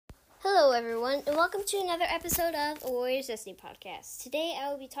Hello, everyone, and welcome to another episode of a Warriors Destiny podcast. Today, I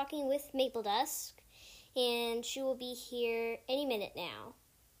will be talking with Mapledusk, and she will be here any minute now.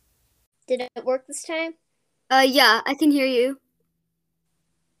 Did it work this time? Yeah, I can hear you.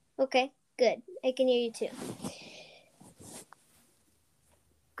 Okay, good. I can hear you too.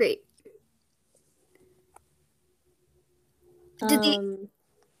 Great. Did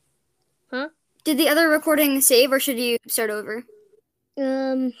the other recording save, or should you start over?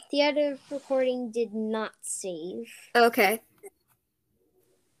 The other recording did not save. Okay.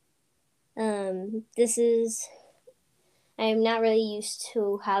 I'm not really used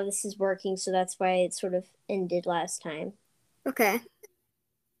to how this is working, so that's why it sort of ended last time. Okay.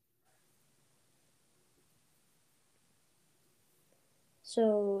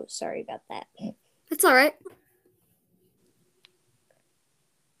 So, sorry about that. That's all right.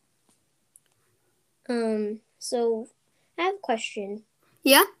 So, I have a question.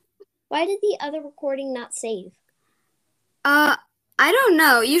 Yeah? Why did the other recording not save? I don't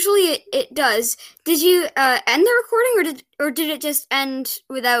know. Usually it does. Did you end the recording, or did it just end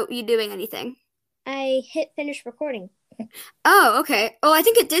without you doing anything? I hit finish recording. Oh, okay. Oh, I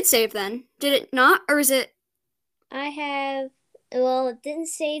think it did save then. Did it not, or is it? It didn't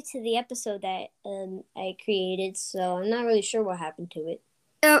save to the episode that I created, so I'm not really sure what happened to it.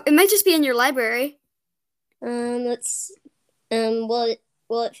 Oh, it might just be in your library.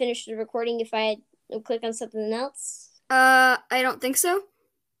 Will it finish the recording if I click on something else? I don't think so.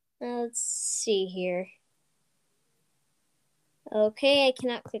 Let's see here. Okay, I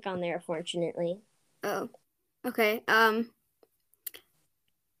cannot click on there, unfortunately. Oh, okay. I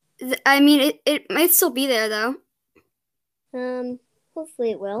mean, it might still be there though.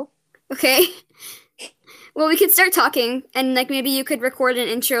 Hopefully it will. Okay. Well, we could start talking, and maybe you could record an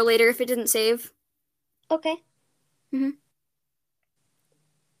intro later if it didn't save. Okay. Mm-hmm.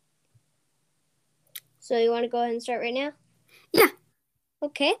 So you want to go ahead and start right now? Yeah.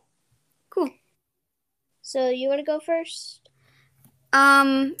 Okay. Cool. So you want to go first?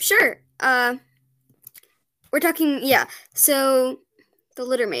 Sure. We're talking, yeah. So, the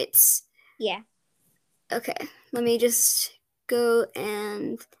litter mates. Yeah. Okay. Let me just go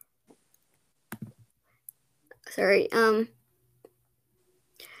and... Sorry,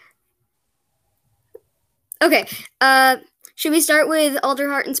 Okay, should we start with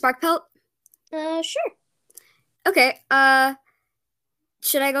Alderheart and Sparkpelt? Sure. Okay,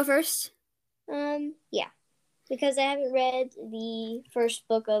 should I go first? Yeah. Because I haven't read the first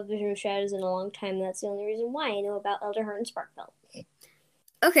book of Vision of Shadows in a long time. That's the only reason why I know about Elderheart and Sparkpelt.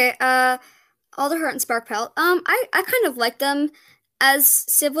 Okay, Alderheart and Sparkpelt. I kind of like them as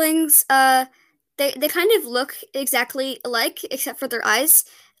siblings. They kind of look exactly alike, except for their eyes.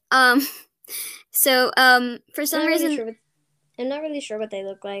 For some reason... I'm not really sure what they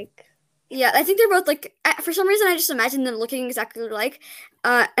look like. Yeah, I think they're both for some reason I just imagine them looking exactly alike.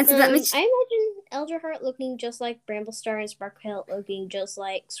 And so that makes... I imagine Elderheart looking just like Bramblestar and Sparkpelt looking just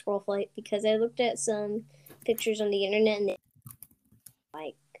like Squirrelflight, because I looked at some pictures on the internet and they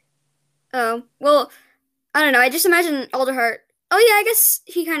like... Oh, well, I don't know. I just imagine Alderheart. Oh yeah, I guess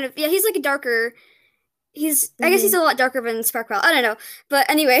he kind of... Yeah, he's like a darker... I guess he's a lot darker than Sparkpelt. I don't know.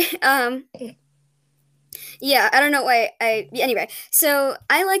 But anyway, yeah, I don't know why anyway, so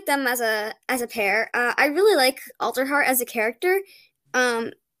I like them as a pair. I really like Alderheart as a character.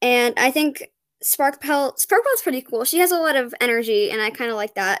 And I think Sparkpelt's pretty cool. She has a lot of energy, and I kind of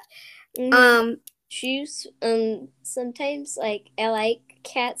like that. She's sometimes I like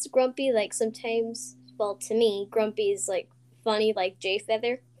Cat's grumpy. Like sometimes, well, to me, Grumpy is like funny, like Jay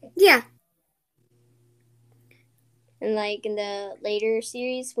Feather. Yeah. And like in the later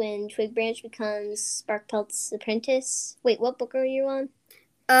series, when Twig Branch becomes Sparkpelt's apprentice. Wait, what book are you on?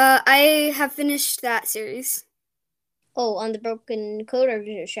 I have finished that series. Oh, on the Broken Code or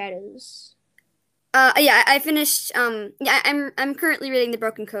Vision of Shadows? Yeah, I finished. Yeah, I'm currently reading the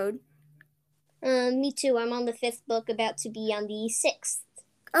Broken Code. Me too. I'm on the 5th book, about to be on the 6th.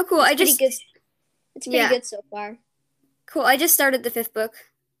 Oh, cool. It's pretty good. It's pretty good so far. Cool. I just started the 5th book.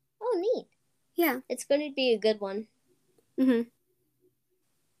 Oh, neat. Yeah. It's going to be a good one.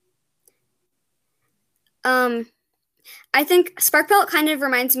 I think Sparkpelt kind of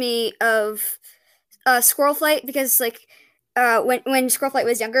reminds me of Squirrelflight, because when Squirrelflight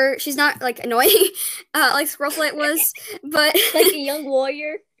was younger, she's not like annoying like Squirrelflight was, but like a young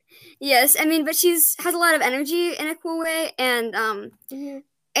warrior. Yes, I mean, but has a lot of energy in a cool way, and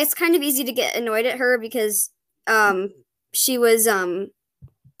it's kind of easy to get annoyed at her because she was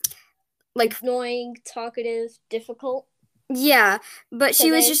like annoying, talkative, difficult. Yeah, but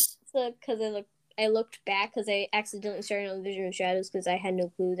she was just because I looked back because I accidentally started on Vision of Shadows because I had no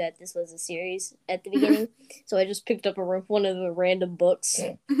clue that this was a series at the beginning. So I just picked up one of the random books.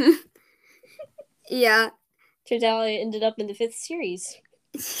 Yeah. Turns out I ended up in the 5th series.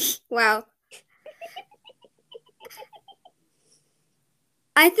 Wow.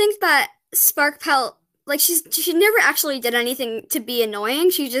 I think that Sparkpelt, like she never actually did anything to be annoying.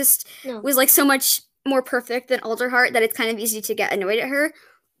 She just was like so much more perfect than Alderheart that it's kind of easy to get annoyed at her.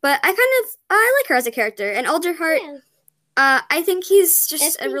 But I like her as a character. And Alderheart, I think he's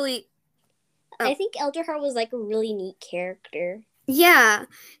just a really. I think Alderheart was like a really neat character. Yeah,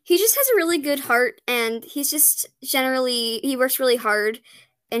 he just has a really good heart, and he's just he works really hard,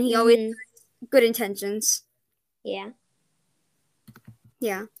 and he always has good intentions. Yeah.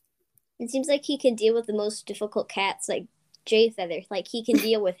 Yeah. It seems like he can deal with the most difficult cats, like Jayfeather. Like, he can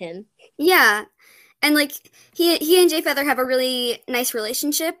deal with him. Yeah. And like he and Jayfeather have a really nice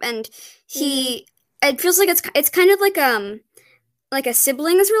relationship, and it feels like it's kind of like a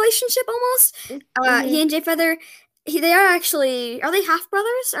siblings relationship almost. He and Jayfeather, they are they half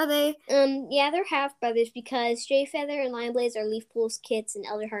brothers? Are they? Yeah, they're half brothers because Jayfeather and Lionblaze are Leafpool's kids, and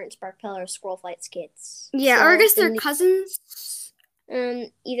Elderheart and Sparkpelt are Squirrelflight's kids. Yeah, so, or I guess they're cousins.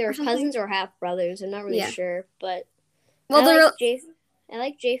 Either cousins or half brothers. I'm not really sure, but well, I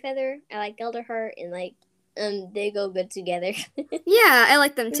like Jayfeather. I like Elderheart, and like they go good together. Yeah, I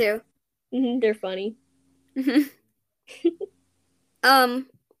like them too. They're funny. Should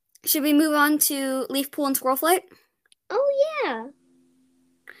we move on to Leafpool and Squirrelflight? Oh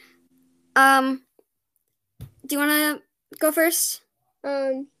yeah. Do you want to go first?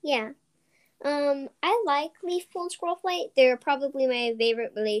 Yeah. I like Leafpool and Squirrelflight. They're probably my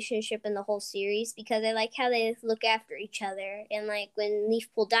favorite relationship in the whole series because I like how they look after each other. And like when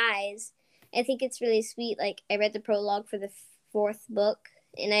Leafpool dies, I think it's really sweet. Like I read the prologue for the 4th book,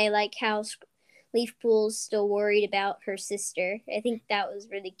 and I like how Leafpool's still worried about her sister. I think that was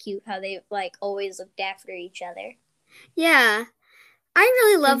really cute how they like always looked after each other. Yeah, I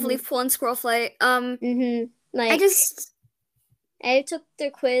really love Leafpool and Squirrelflight. Like I took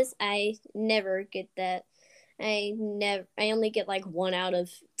their quiz. I never get that. I only get like 1 out of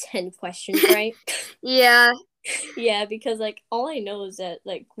 10 questions right. Yeah. Yeah, because like all I know is that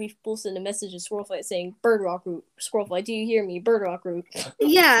like Leafpool sent a message to Squirrelflight saying "Bird Rock Route, Squirrelflight, do you hear me? Bird Rock Route."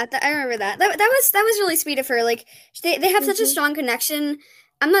 Yeah, I remember that. That was really sweet of her. Like they have such a strong connection.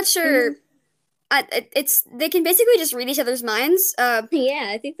 I'm not sure. It's they can basically just read each other's minds. Yeah,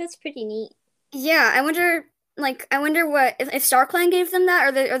 I think that's pretty neat. Yeah, I wonder what if StarClan gave them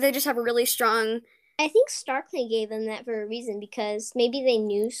that, or they just have a really strong. I think StarClan gave them that for a reason because maybe they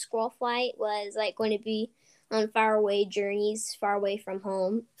knew Squirrelflight was like going to be on faraway journeys, far away from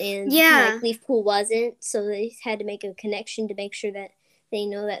home, and like Leafpool wasn't, so they had to make a connection to make sure that they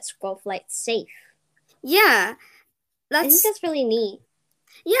know that Squirrelflight's safe. Yeah, I think that's really neat.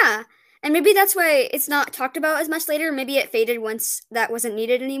 Yeah, and maybe that's why it's not talked about as much later. Maybe it faded once that wasn't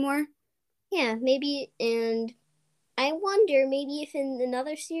needed anymore. Yeah, maybe, and I wonder maybe if in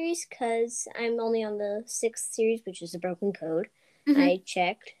another series, because I'm only on the 6th series, which is the Broken Code. I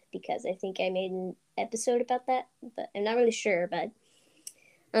checked because I think I made an episode about that, but I'm not really sure. But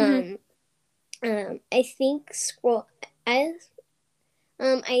I think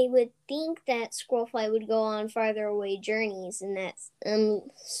I would think that Squirrelflight would go on farther away journeys, and that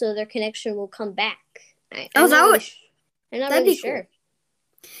so their connection will come back. I'm not really sure.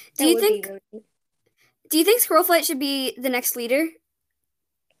 Do you think Squirrelflight should be the next leader?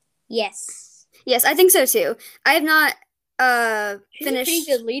 Yes. Yes, I think so too. I have not she's finished. She's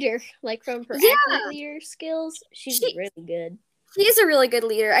a pretty good leader. Like from her athlete leader skills, she's really good. She is a really good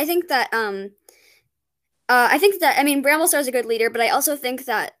leader. I think that I mean Bramblestar's a good leader, but I also think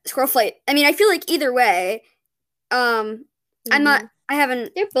that Squirrelflight. I mean, I feel like either way, I'm not. I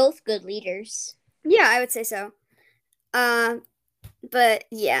haven't. They're both good leaders. Yeah, I would say so. But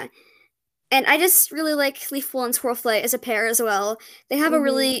yeah, and I just really like Leafpool and Squirrelflight as a pair as well. They have a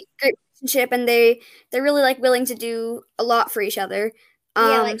really great relationship, and they're really like willing to do a lot for each other.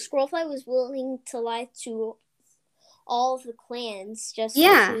 Yeah, like Squirrelflight was willing to lie to all of the clans just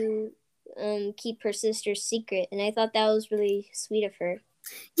to keep her sister's secret, and I thought that was really sweet of her.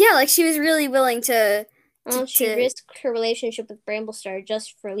 Yeah, like she was really willing to she risked her relationship with Bramblestar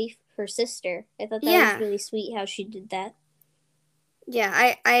just for her sister. I thought that was really sweet how she did that. Yeah,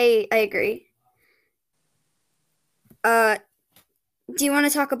 I agree. Do you want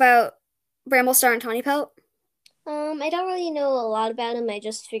to talk about Bramblestar and Tawny Pelt? I don't really know a lot about them. I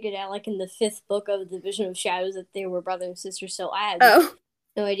just figured out, like, in the 5th book of the Vision of Shadows that they were brother and sister, so I have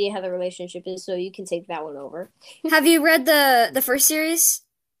no idea how the relationship is, so you can take that one over. Have you read the first series?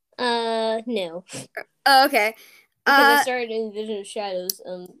 No. Oh, okay. Because I Uh, started in Vision of Shadows.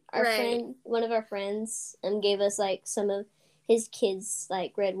 Our right. friend, one of our friends, gave us like some of his kids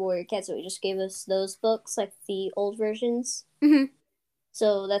like Red Warrior Cats, so he just gave us those books, like the old versions. Hmm.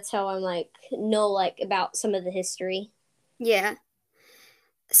 So that's how I'm like know like about some of the history. Yeah.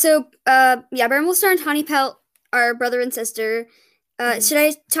 So, yeah, Bramblestar and Tawny Pelt are brother and sister. Hmm. Should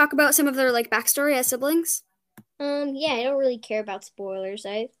I talk about some of their like backstory as siblings? Yeah, I don't really care about spoilers.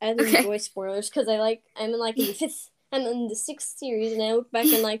 I Okay. enjoy spoilers because I'm in like in the fifth, I'm in the sixth series, and I look back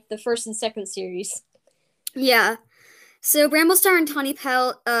in like the first and second series. Yeah. So Bramblestar and Tawny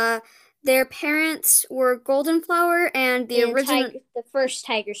Pelt, their parents were Goldenflower and the And original, Tiger, the first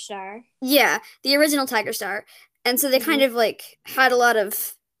Tiger Star. yeah, the original Tiger Star. And so they kind Hmm. of like had a lot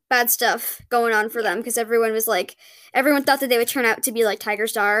of bad stuff going on for Yeah, them because everyone was like, everyone thought that they would turn out to be like Tiger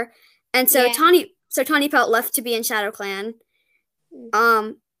Star. And so yeah. Tawny Pelt left to be in Shadow Clan.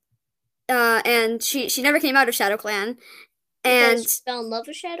 Um, and she never came out of Shadow Clan. Because And she fell in love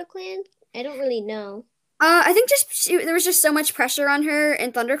with Shadow Clan. I don't really know. I think there was just so much pressure on her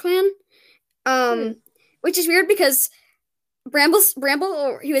in ThunderClan. Hmm. Um, which is weird because Bramble,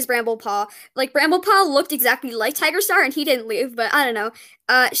 he was Bramblepaw. Like Bramblepaw looked exactly like Tiger Star, and he didn't leave. But I don't know.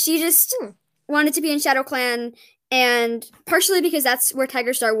 She just Hmm. wanted to be in Shadow Clan, and partially because that's where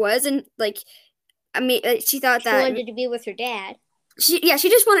Tiger Star was, and like I mean, she thought She that wanted to be with her dad. she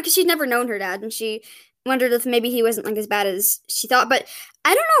just wanted because she'd never known her dad, and she wondered if maybe he wasn't like as bad as she thought. But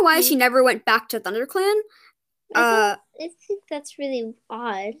I don't know why Hmm. she never went back to ThunderClan. Uh, I think that's really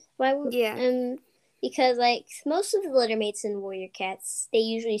odd. Why would yeah, because like most of the littermates in Warrior Cats, they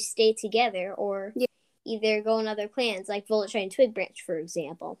usually stay together or yeah, either go in other clans, like Bullet and Twig Branch, for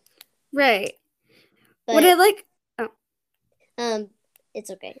example. right. What I But like. Oh, um, it's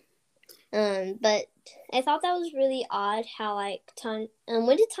okay. But I thought that was really odd how like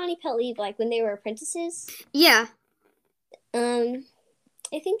when did Tawny Pet leave? Like when they were apprentices? yeah. Um,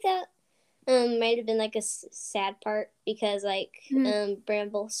 I think that might have been like a sad part because like Mhm.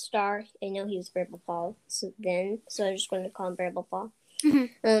 Bramble Star, I know he was Bramble Paw so I just going to call him Bramble Paw.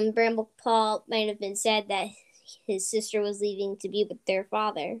 Mhm. Bramble Paw might have been sad that his sister was leaving to be with their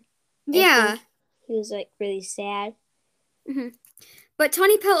father. I Yeah. think he was like really sad. Hmm. But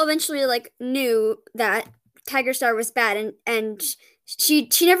Tawny Pelt eventually like knew that Tiger Star was bad, and she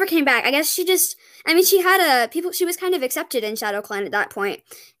never came back. I guess she just I mean she had a people she was kind of accepted in Shadow Clan at that point.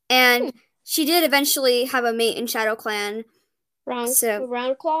 Hmm. And she did eventually have a mate in Shadow Clan. So,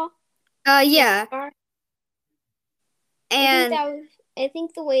 Round Claw, yeah. Star. I think And that was. I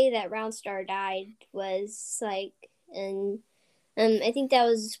think the way that Round Star died was like, and I think that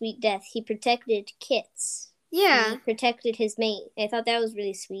was a sweet death. He protected Kits. yeah. He protected his mate. I thought that was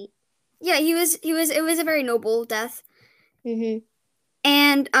really sweet. Yeah, he was it was a very noble death. Mm-hmm.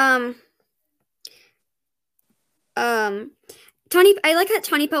 And um Tawny, I like that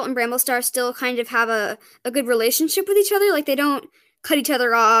Tawny Pelt and Bramblestar still kind of have a good relationship with each other. Like they don't cut each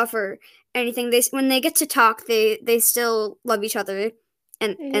other off or anything. They when they get to talk, they still love each other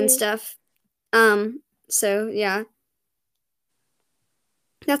and Mm-hmm. stuff. So yeah,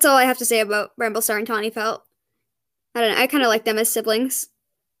 that's all I have to say about Bramblestar and Tawny Pelt. I don't know. I kind of like them as siblings.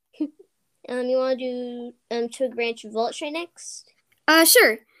 You want to do Twig Branch and Vulture next?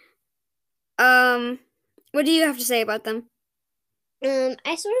 Sure. Um, what do you have to say about them?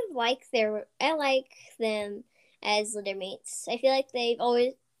 I sort of like I like them as litter mates. I feel like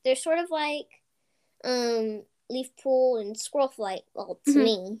they're sort of like Leaf Pool and Squirrel Flight. Well, to Hmm.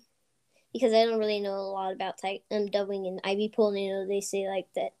 me, because I don't really know a lot about Dubbing and Ivy Pool. And, they say like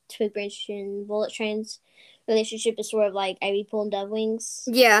that Twig Branch and Bullet Train's relationship is sort of like Ivy Pool and Dovewings.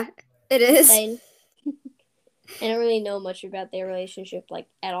 Yeah, it is. But I don't really know much about their relationship like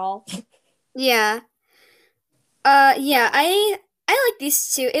at all. Yeah. Yeah, I like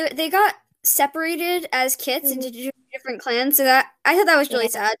these two. They got separated as kits into Mm-hmm. different clans, so that I thought that was really Yeah,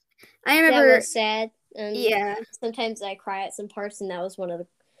 sad. I that remember, was sad. yeah, Sometimes I cry at some parts, and that was one of the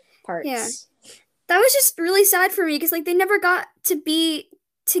yeah, parts. that was just really sad for me because like they never got to be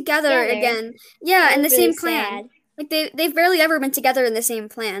together Together, again. Yeah, that in was the really same clan. sad. Like they've barely ever been together in the same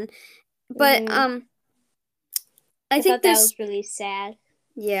clan. But Mm-hmm. I I think thought that there's was really sad.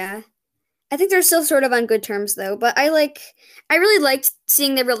 yeah. I think they're still sort of on good terms though, but I really liked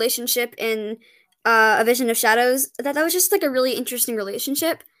seeing their relationship in A Vision of Shadows. That was just like a really interesting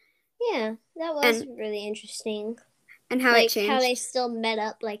relationship Yeah, that was and really interesting. how it Like how they changed. still met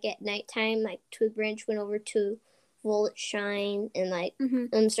up like at nighttime. Like Twig Branch went over to Violet Shine and like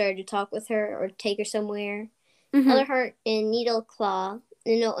Hmm. started to talk with her or take her somewhere. Hmm. Elderheart and Needle Claw.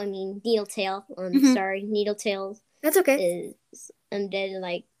 No, I mean Needle Tail. Hmm. Sorry, Needle Tail That's okay. is. dead, and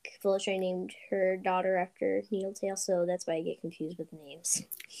like Felicity named her daughter after Needletail, so that's why I get confused with the names.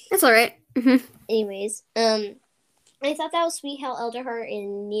 That's all right. Anyways, I thought that was sweet how Elderheart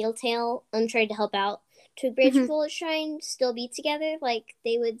and Needletail tried to help out Twig Branch and Shine still be together. Like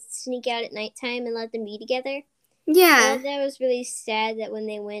they would sneak out at nighttime and let them be together. Yeah. And that was really sad that when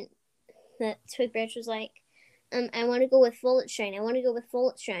they went, that Twig Branch was like, I want to go with Shine. I want to go with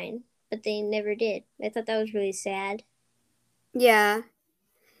Shine. But they never did. I thought that was really sad. Yeah.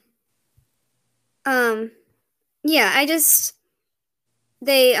 Yeah,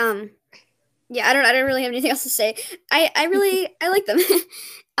 they, yeah, I don't really have anything else to say. I like them.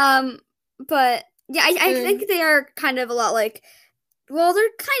 But yeah, I think they are kind of a lot like, well, they're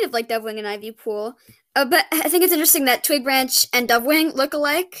kind of like Dovewing and Ivy Pool. But I think it's interesting that Twig Branch and Dovewing look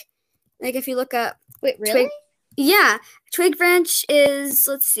alike. Like if you look up Wait, really? Yeah, Twig Branch is,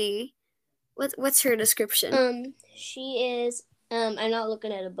 let's see. What's her description? She is I'm not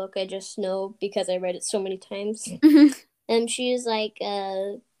looking at a book, I just know because I read it so many times. She is like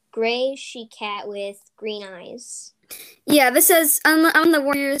a gray she-cat with green eyes. Yeah, this says on the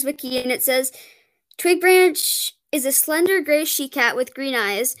Warriors wiki, and it says Twig Branch is a slender gray she-cat with green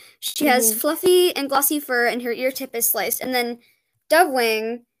eyes. She has fluffy and glossy fur, and her ear tip is sliced. And then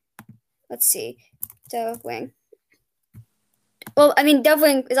Dovewing, let's see, Dovewing. Well, I mean,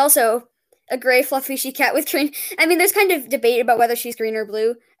 Dovewing is also a gray, fluffy she-cat with green. I mean, there's kind of debate about whether she's green or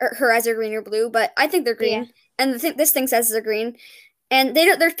blue, or her eyes are green or blue, but I think they're green. Yeah. And this thing says they're green. And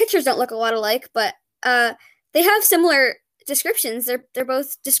their pictures don't look a lot alike, but they have similar descriptions. They're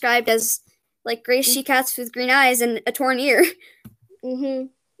both described as like gray she-cats with green eyes and a torn ear. You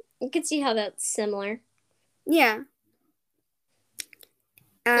can see how that's similar. Yeah.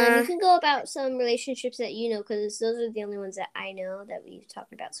 You can go about some relationships that you know, because those are the only ones that I know that we've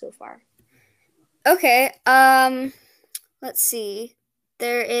talked about so far. Okay. Let's see.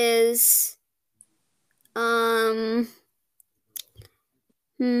 There is Bristlecross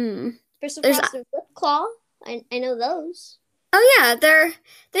and Flipclaw. I know those. Oh yeah, they're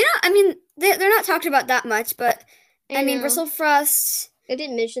not. I mean, they're not talked about that much, but I mean, Bristlefrost. I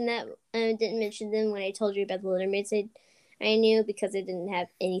didn't mention that. I didn't mention them when I told you about the Littermates. I knew because I didn't have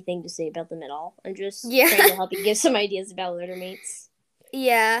anything to say about them at all. I'm just trying to help you give some ideas about Littermates.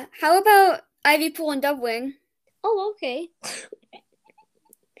 Yeah. How about Ivy Pool and Dovewing? Oh, okay.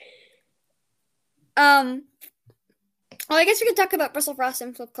 Well, I guess we could talk about Bristlefrost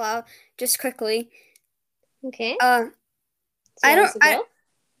and Flipclaw just quickly. Okay. I don't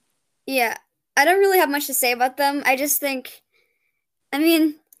really have much to say about them. I just think, I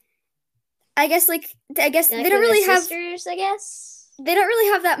mean, I guess they don't really have sisters, I guess. They don't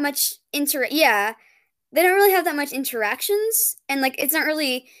really have that much they don't really have that much interactions, and like it's not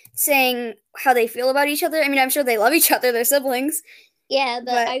really saying how they feel about each other. I mean, I'm sure they love each other, they're siblings. Yeah,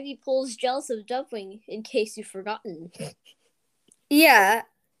 but Ivy Pool's jealous of Dovewing, in case you've forgotten. Yeah.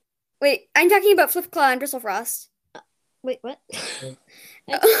 Wait, I'm talking about Flipclaw and Bristlefrost. Wait, what?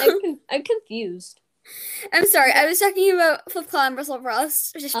 I'm confused. I'm sorry. I was talking about Flipclaw and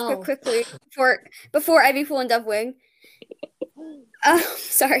Bristlefrost just quickly before Ivy Pool and Dovewing.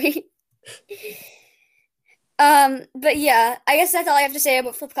 Sorry. But yeah, I guess that's all I have to say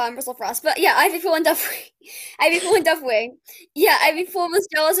about Flipclaw and Bristlefrost. But yeah, Ivy Pool and Dovewing. Ivy Pool and Dovewing. Yeah, Ivy Pool was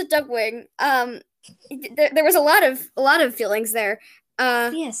jealous of Dovewing. There was a lot of feelings there.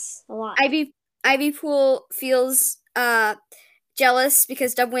 Yes, a lot. Ivy Pool feels jealous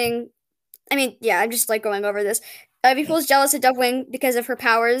because Dovewing. I mean, yeah, I'm just like going over this. Ivy Pool is jealous of Dovewing because of her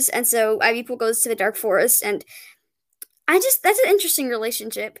powers, and so Ivy Pool goes to the Dark Forest, and that's an interesting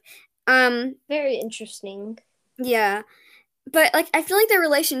relationship. Very interesting. Yeah, but like I feel like their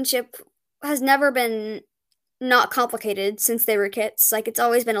relationship has never been not complicated since they were kids. Like it's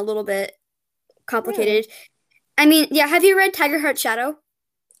always been a little bit complicated. Really? I mean, yeah. Have you read Tigerheart Shadow?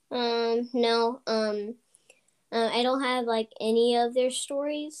 No. I don't have like any of their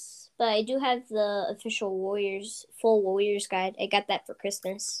stories, but I do have the official full Warriors guide. I got that for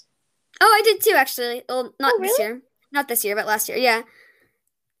Christmas. Oh, I did too, actually. Well, not this year. Not this year, but last year. Yeah.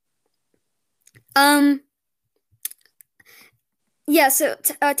 Yeah. So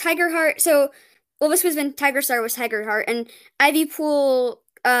Tigerheart. So this was when Tigerstar was Tigerheart, and Ivy Pool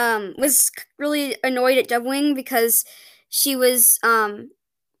was really annoyed at Dovewing because she was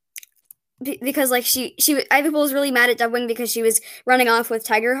because like Ivy Pool was really mad at Dovewing because she was running off with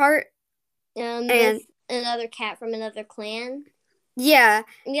Tigerheart. And with another cat from another clan. Yeah.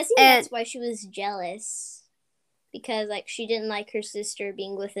 I'm guessing that's why she was jealous. Because like she didn't like her sister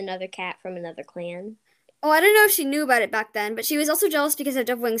being with another cat from another clan. Oh, I don't know if she knew about it back then, but she was also jealous because of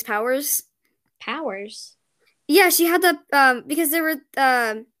Dovewing's powers. Powers? Yeah, she had the because there were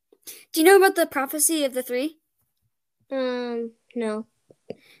do you know about the prophecy of the three? No.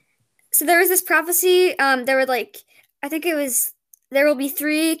 So there was this prophecy. There were like I think it was there will be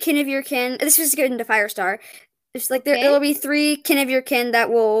three kin of your kin. This was good into Firestar. It's like there Okay. will be three kin of your kin that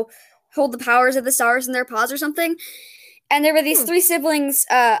will hold the powers of the stars in their paws or something. And there were these Hmm. three siblings.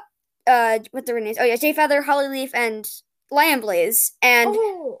 What their names? Oh yeah, Jayfeather, Hollyleaf, and Lionblaze.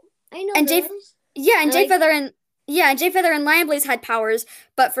 Oh, I know And Jay, those. yeah, and I like. Jayfeather and yeah, and Jayfeather and Lionblaze had powers,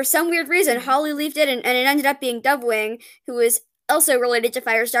 but for some weird reason, Hmm. Hollyleaf didn't, and it ended up being Dovewing, who was also related to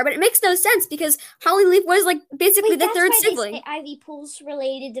Firestar. But it makes no sense because Hollyleaf was like basically Wait, the that's third why they say sibling. Ivy Pool's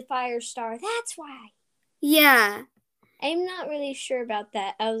related to Firestar. That's why. Yeah, I'm not really sure about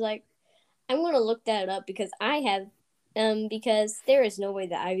that. I was like, I'm gonna look that up because I have, because there is no way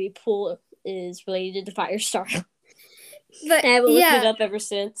that Ivy Pool is related to Firestar. but I haven't looked it yeah, up ever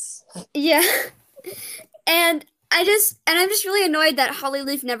since. yeah, and I'm just really annoyed that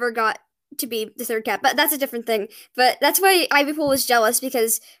Hollyleaf never got to be the third cat, but that's a different thing. But that's why Ivypool was jealous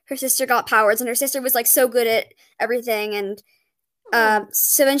because her sister got powers, and her sister was like so good at everything, and Oh,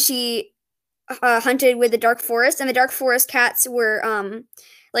 so then she hunted with the Dark Forest, and the Dark Forest cats were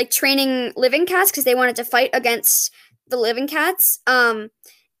like training living cats because they wanted to fight against the living cats. And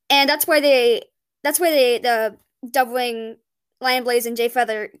that's why the Dovewing, Lionblaze, and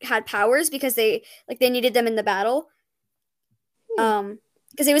Jayfeather had powers because they needed them in the battle. hmm. Um,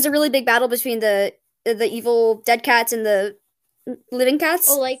 because it was a really big battle between the evil dead cats and the living Oh, cats.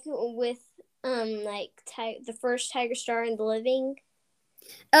 like with the first Tiger Star in the Living.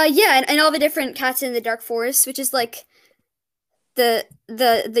 Yeah, and all the different cats in the Dark Forest, which is like the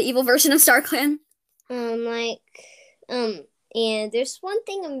evil version of StarClan. Like, um, and there's one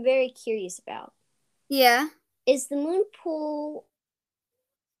thing I'm very curious about. Yeah. Is the moon pool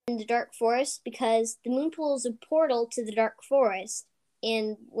in the dark forest? Because the moon pool is a portal to the dark forest,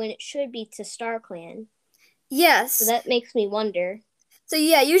 and when it should be to StarClan. So Yes. that makes me wonder. So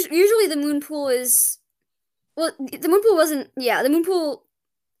yeah, usually the moon pool is well, the moon pool wasn't. Yeah, the moon pool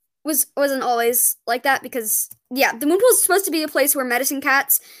wasn't always like that because yeah, the moon pool is supposed to be a place where medicine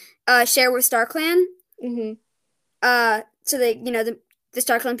cats share with StarClan. Mm-hmm. So they the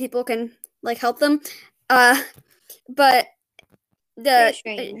StarClan people can like help them. Uh, but Very the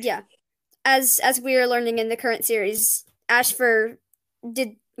strange. yeah, as we are learning in the current series, Ashfur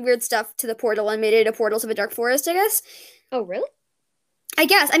did weird stuff to the portal and made it a portal to the Dark Forest, I guess. Oh, really? I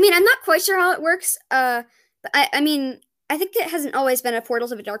guess. I mean, I'm not quite sure how it works. But I mean, I think it hasn't always been a portal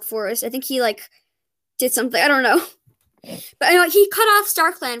to the Dark Forest. I think he like did something. I don't know. But I know he cut off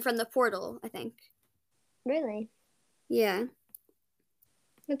StarClan from the portal, I think. Really? Yeah.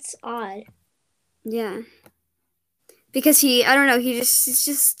 That's odd. Yeah. Because I don't know, he's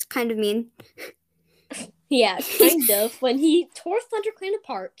just kind of mean. Yeah, kind of. When he tore ThunderClan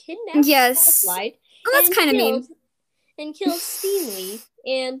apart, kidnapped Yes. Skullflight, Well, that's and kind of mean. killed Steamleaf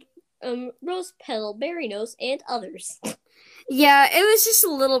and Rose Petal, Berrynose, and others. Yeah, it was just a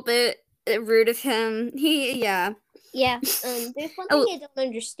little bit rude of him. Yeah. Yeah, there's one thing Oh, I don't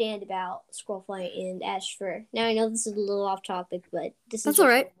understand about Skullflight and Ashfur. Now I know this is a little off topic, but this is that's all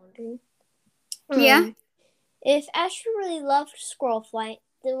just right. what I'm wondering. Yeah. If Ashfur really loved Squirrelflight,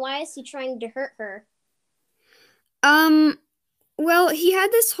 then why is he trying to hurt her? Um, well, he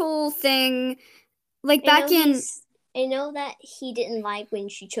had this whole thing like I know back in he's. I know that he didn't like when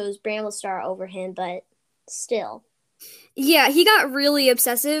she chose Bramblestar over him, but still yeah, he got really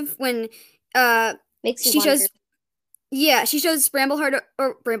obsessive when uh makes you she wonder. chose yeah, she chose Bramblestar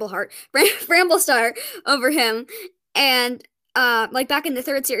over him. And like back in the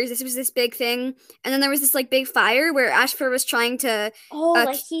third series, this was this big thing. And then there was this like big fire where Ashfur was trying to Oh, uh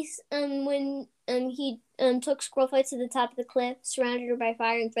like he's when he took Squirrelflight to the top of the cliff, surrounded her by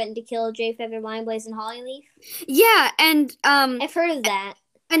fire, and threatened to kill Jay Feather, Lineblaze, and Hollyleaf. yeah, I've heard of that.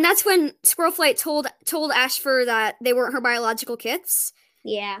 and that's when Squirrelflight told Ashfur that they weren't her biological kits.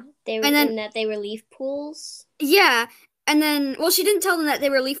 Yeah, they were And then in that they were leaf pools. yeah, and then well she didn't tell them that they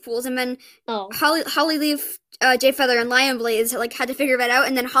were leaf pools and then Oh, Hollyleaf, Jayfeather, and Lionblaze like had to figure that out,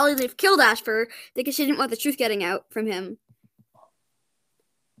 and then Hollyleaf killed Ashfur because she didn't want the truth getting out from him.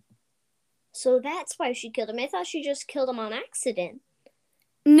 so that's why she killed him. I thought she just killed him on accident.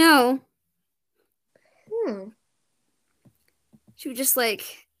 No, Hmm. she would just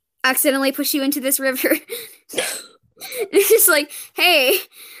like accidentally push you into this river. It's just like, hey,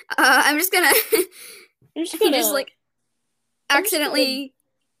 I'm just gonna. I'm just He just gonna. like I'm just gonna. accidentally.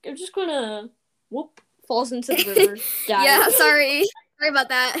 I'm just gonna. Whoop! Falls into the river. Dies. Yeah, sorry about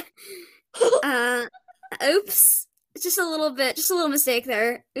that. Uh, oops. It's just a little bit, just a little mistake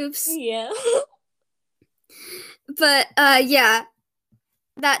there. Oops. Yeah. But yeah,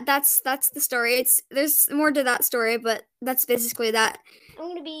 that's the story. There's more to that story, but that's basically that.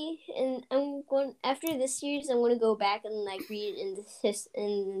 I'm going after this series. I'm gonna go back and like read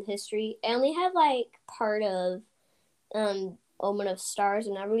in history. I only have like part of Omen of Stars.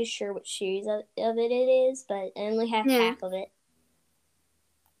 I'm not really sure what series of it is, but I only have Yeah. half of it.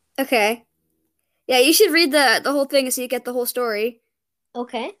 Okay. Yeah, you should read the whole thing so you get the whole story.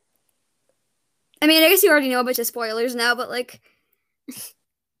 Okay. I mean, I guess you already know a bunch of spoilers now, but like,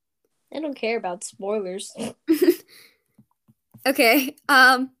 I don't care about spoilers. okay.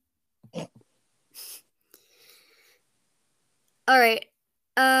 All right.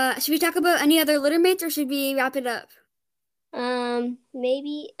 Should we talk about any other littermates or should we wrap it up?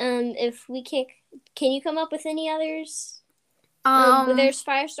 Maybe if we can you come up with any others? But Um, there's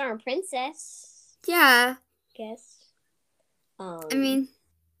Firestar and Princess. yeah. Guess. I mean,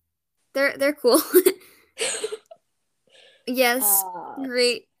 they're cool. Yes.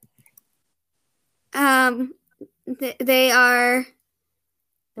 Great. Um, they are.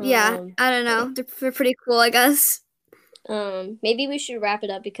 Yeah. I don't know. They're pretty cool, I guess. Maybe we should wrap it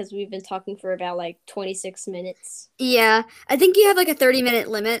up because we've been talking for about like 26 minutes. Yeah. I think you have like a 30-minute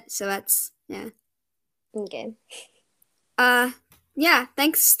limit, so that's yeah. Okay. Uh, yeah.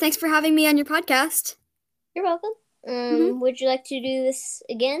 Thanks for having me on your podcast. You're welcome. Would you like to do this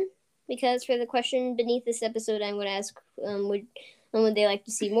again? Because for the question beneath this episode, I'm going to ask, would they like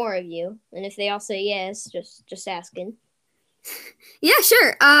to see more of you? And if they all say yes, just asking. Yeah,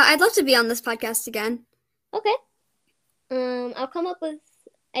 sure. I'd love to be on this podcast again. Okay. I'll come up with.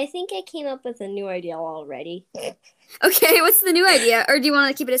 I think I came up with a new idea already. Okay, what's the new idea? Or do you want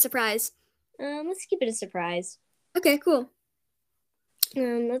to keep it a surprise? Let's keep it a surprise. Okay, cool.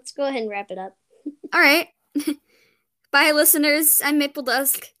 Let's go ahead and wrap it up. All right. Bye, listeners. I'm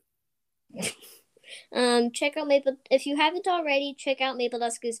Mapledusk. Check out if you haven't already, check out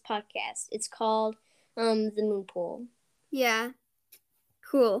Mapledusk's podcast. It's called The Moon Pool. Yeah.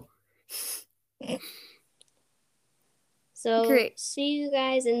 Cool. So, great. See you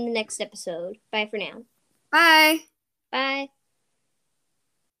guys in the next episode. Bye for now. Bye. Bye.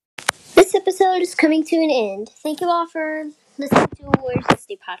 This episode is coming to an end. Thank you all for listening to Where's This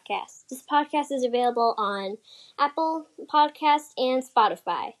podcast. This podcast is available on Apple Podcasts and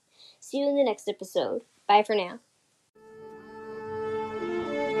Spotify. See you in the next episode. Bye for now.